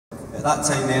At that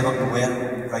time, Everton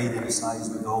weren't riding as high as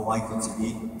we'd all like it to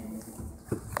be.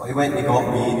 But he went and he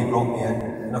got me and he brought me in.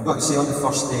 And I've got to say, on the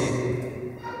first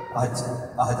day, I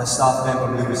had a staff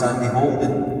member who was Andy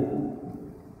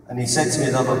Holden. And he said to me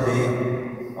the other day,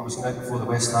 I was going out before the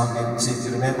West Ham game, he said, do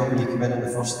you remember when you came in on the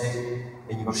first day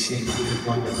and you were shaking, putting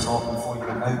on your top before you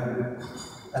went out?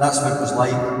 And that's what it was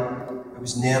like. It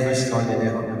was nervous joining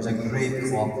Everton. It was a great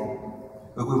club.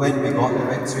 But we went and we got the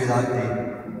victory that day.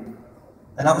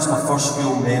 And that was my first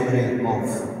real memory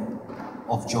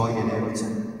of joining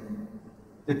Everton.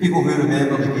 The people who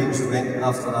remember the games we went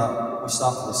after that,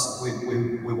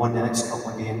 we won the next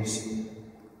couple of games.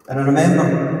 And I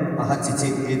remember I had to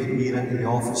take David Weir into the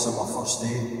office on my first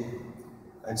day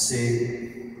and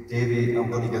say, Davey,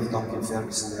 I'm going to give Duncan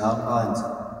Ferguson the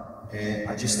armband.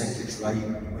 I just think it's right.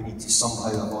 We need to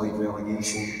somehow avoid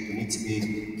relegation. We need to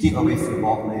keep away from the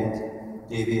bottom end.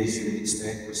 Davey, as you would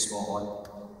expect, was spot on.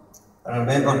 And I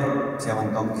remember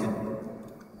telling Duncan,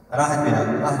 and I had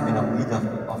been a leader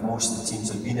of most of the teams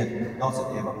I'd been at, not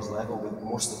at Everton's level, but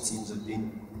most of the teams I'd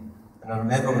been. And I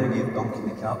remember when I gave Duncan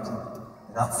the captain,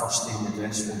 and that first day in the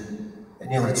dressing room, it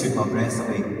nearly took my breath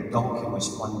away. Duncan was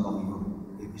unbelievable.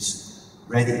 He was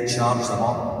ready to charge them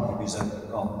up. He was a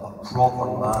proper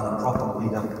man, a proper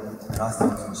leader. And I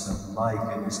thought to myself, my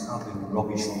goodness, I've been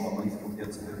rubbish all my life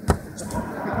compared to him.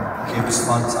 It was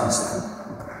fantastic.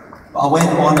 But I went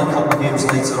on a couple of games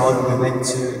later on.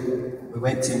 We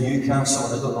went to Newcastle,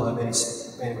 and I don't know how many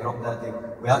were up that day.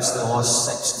 We actually lost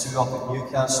 6-2 up at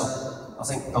Newcastle. I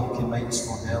think Duncan might have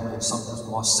scored early, and sometimes we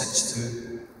lost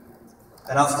 6-2.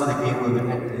 And after the game, we went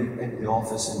into the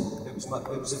office, and it was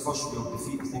the first real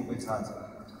defeat I think we'd had.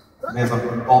 I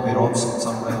remember Bobby Robson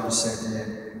turned around and said,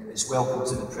 "It's welcome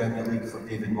to the Premier League for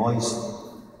David Moyes."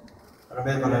 I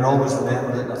remember, and always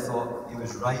remembered it, and I thought he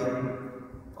was right.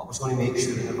 I was going to make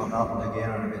sure it never happened again,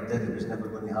 and if it did, it was never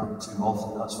going to happen too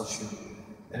often, that's for sure.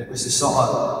 And it was the sort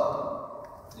of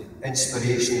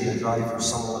inspiration and the drive from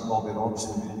someone like Bobby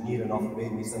Robson who near enough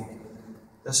made me think,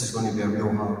 this is going to be a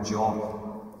real hard job.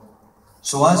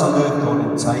 So as I moved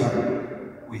on in time,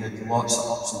 we had lots of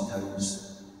ups and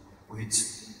downs. We had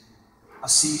a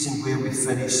season where we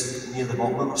finished near the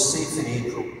bottom. We were safe in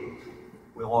April.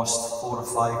 We lost 4 or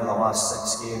 5 of the last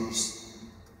 6 games.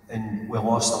 And we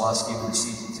lost the last game of the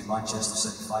season to Manchester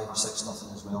City 5 or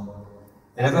 6-0 as well.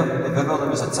 And if ever there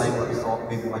was a time where I thought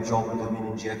maybe my job would have been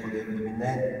in jeopardy, it would have been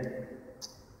then.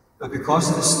 But because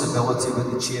of the stability that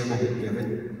the chairman had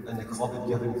given, and the club had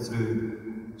given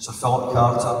through Sir Philip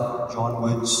Carter, John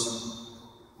Woods,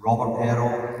 Robert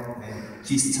Errol,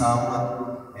 Keith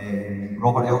Tamlin,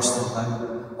 Robert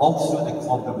Elston, all through the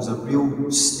club there was a real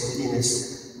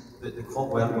steadiness that the club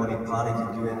weren't going to panic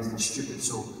and do anything stupid.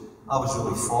 So I was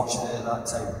really fortunate at that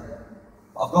time.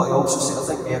 But I've got to also say, I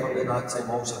think Everton at that time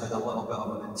also had a little bit of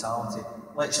a mentality.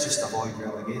 Let's just avoid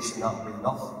relegation, that'll be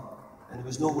enough. And there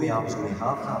was no way I was going to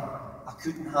have that. I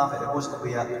couldn't have it, it wasn't the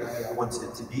way I wanted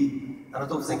it to be. And I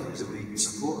don't think it was the way your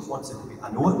supporters wanted it to be.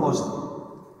 I know it wasn't.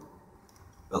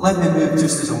 But let me move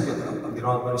just as I'm getting on,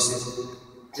 I'm going to say,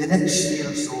 the next year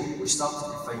or so, we started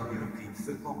to find European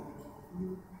football.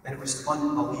 And it was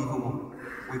unbelievable.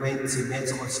 We went to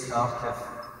Metalist Kharkiv.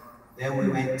 Then we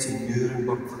went to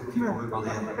Nuremberg for the people who were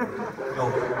there.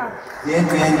 Then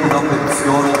we ended up in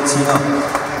Fiorentina.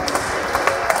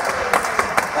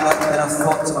 And I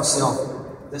thought to myself,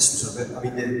 this was a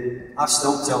bit, I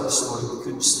still tell the story, we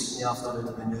couldn't sleep in the afternoon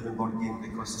of the Nuremberg game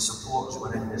because the supporters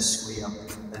were in the square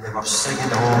and they were singing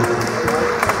the whole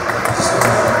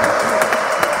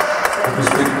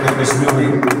It was really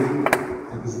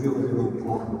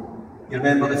important. You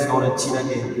remember the Fiorentina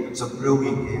game? It was a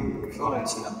brilliant game,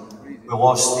 Fiorentina. We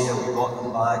lost there, we got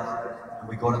them back, and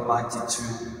we got it back to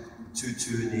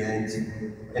 2-2 in the end.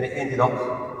 And it ended up,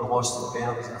 we lost the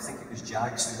penalties. I think it was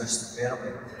Jags who missed the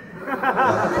penalty.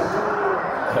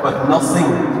 But nothing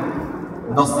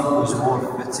was more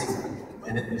fitting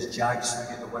than it was Jags who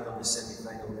get the win on the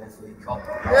semi-final of the FA Cup.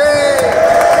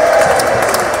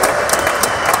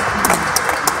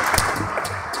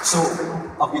 So,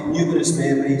 I've got numerous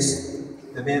memories.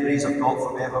 The memories I've got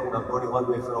from Everton are going to live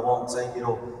with for a long time, and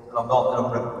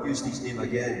I'm using his name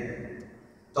again.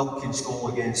 Duncan's goal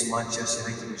against Manchester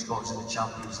United, which got us in the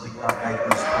Champions League that night,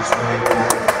 was really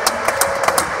important.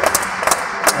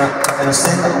 And I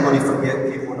said that I'm going to forget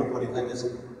people, and I'm going to think is,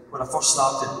 when I first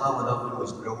started, Alan Irvine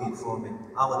was brilliant for me.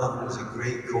 Alan Irvine was a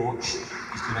great coach.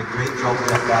 He's doing a great job with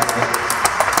that.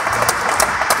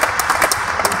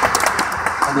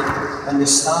 And the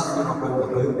staff who were round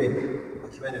about me,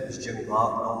 when it was Jimmy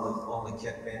Martin, all the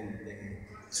kit men,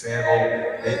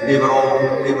 Trevor, they were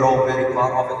all very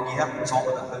part of it. And you heard them talk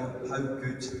about how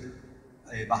good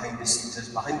behind the scenes is.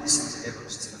 Behind the scenes at Everton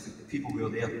was terrific. The people were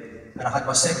there. And I had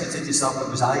my secretary just up, it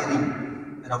was Irene.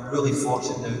 And I'm really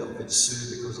fortunate now that I've got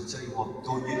Sue, because I'll tell you what,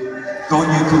 don't you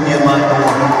come near my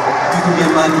door. If you come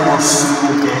near my door, Sue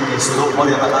will get you, so don't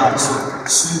worry about that. So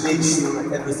Sue made sure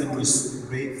that everything was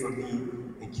great for me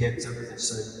and kept everything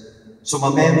sound. So my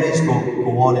memories go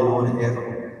on at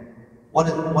Everton. One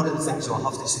of the things I'll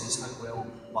have to say is how well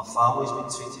my family's been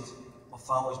treated. My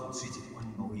family's been treated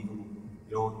unbelievable.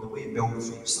 You know, the way Bill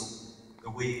treats them, the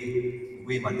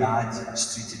way my dad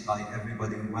is treated by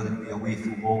everybody, whether it be away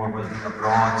from home or whether it be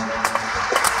abroad,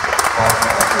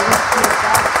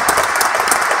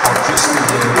 or just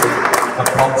the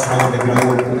pubs on the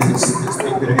ground. It's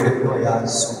been great, it really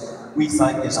has. So we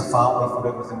thank you as a family for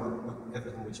everything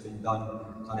which has been done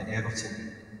at Everton.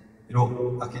 You know,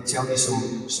 I could tell you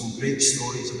some great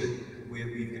stories about where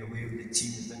we've gone away with the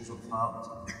team, the things that have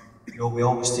happened. You know, we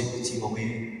always take the team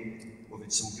away. We've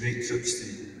had some great trips to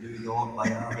New York,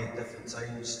 Miami at different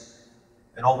times.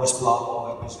 And always part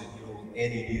of it was that, you know,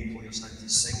 any new players had to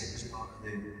sing. It was part of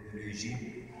the regime.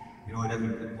 You know, and the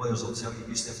players will tell you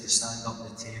used to have to stand up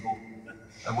at the table.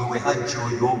 And when we had Joe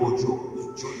Yobo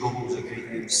was a great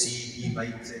MC. He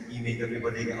made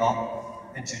everybody get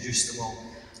up, introduced them all.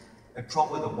 And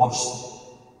probably the worst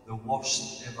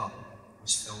ever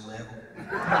was Phil Neville.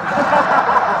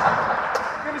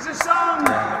 Give us a song!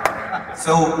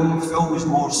 Phil was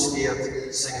more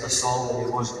scared singing a song than he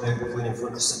was going out and playing in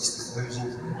front of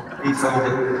 60,000. He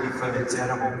found it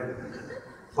terrible.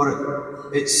 But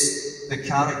it's the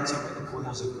character that the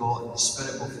players have got, and the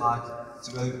spirit we've had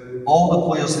throughout. All the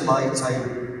players in my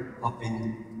time have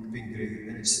been great.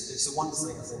 And it's the one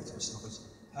thing I think to myself is,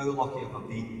 how lucky have I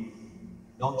been?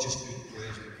 Not just good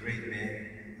players, but great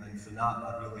men, and for that I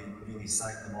really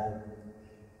thank them all.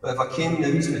 But if I came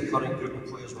now to the current group of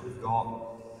players that we've got,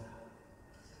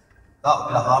 that would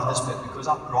be the hardest bit, because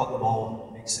I've brought them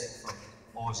all, except for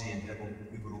Ozzy and Hibble,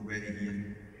 who were already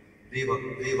here. They were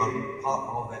part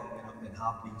of it and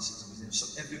have been since I was there. So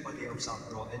everybody else I've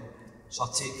brought in, so I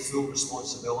take full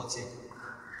responsibility.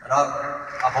 And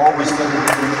I've always given them.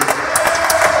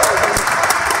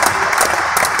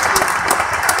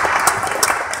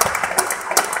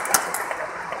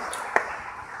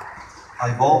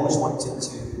 I've always wanted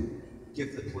to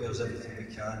give the players everything we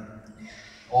can.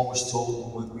 Always told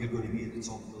them we're going to be at the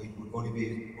top of the league. We're going to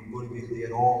be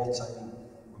there all the time.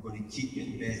 We're going to keep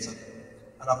getting better,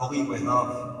 and I believe we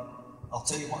have. I'll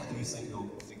tell you what I do think though.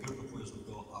 The group of players we've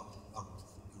got are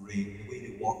great. The way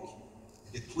they work,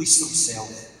 they police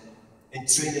themselves in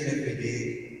training every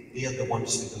day. They are the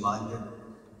ones who demand it.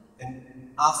 And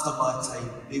after my time,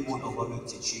 they won't allow it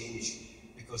to change,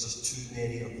 because there's too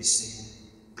many of the same.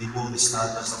 They know the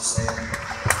standards are set,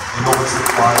 they know what's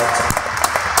required.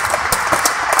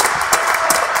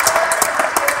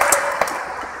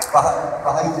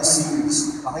 Behind the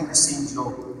scenes, you know,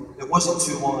 it wasn't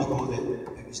too long ago that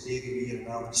it was Davy Weir and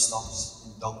Alan Stubbs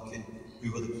and Duncan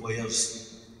who were the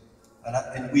players.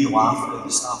 And we laughed now,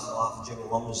 the staff laughed, Jimmy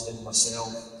Lumsden,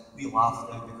 myself, we laughed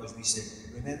now because we said,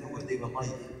 remember what they were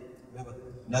like? Remember,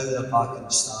 now they're back in the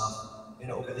staff. And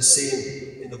it'll be the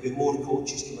same, and there'll be more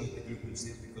coaches come out of the group who's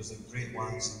there, because they're great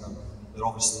lads and they're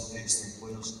obviously excellent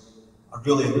players. I'd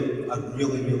really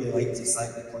like to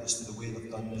thank the players for the way they've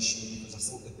done this year, because I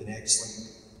think they've been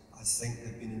excellent. I think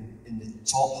they've been in the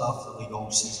top half of the league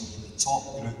all season, in the top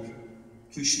group,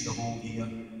 pushing the whole year.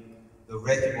 The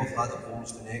record we've had at home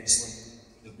has been excellent.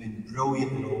 They've been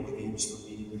brilliant in all the games for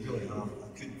me, they really have. I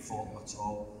couldn't fault them at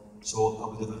all. So I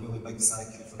would have a really big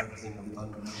thank you for everything they've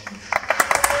done.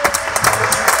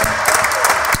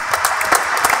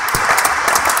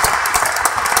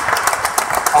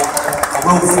 I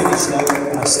will finish now,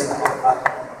 and I said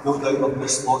no doubt I've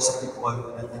missed lots of people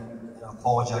out, and I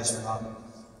apologise for that.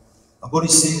 I'm going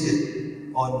to say that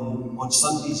on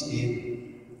Sunday's game,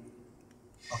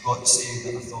 I've got to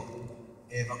say that I thought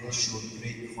Everton showed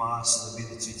great class in the way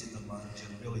they treated their manager,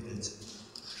 they really did.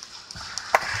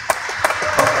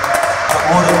 But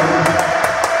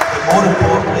more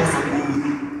importantly for me,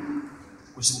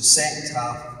 was in the second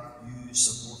half, you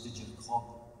supported your club.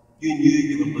 You knew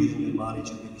you were losing your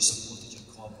manager, but you supported your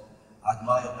club. I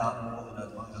admired that more than I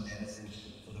admired anything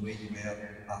for the way you were.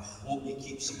 I hope you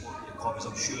keep supporting your club, as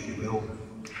I'm sure you will,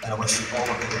 and I wish you all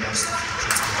the very best in the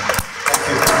future.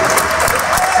 Thank you.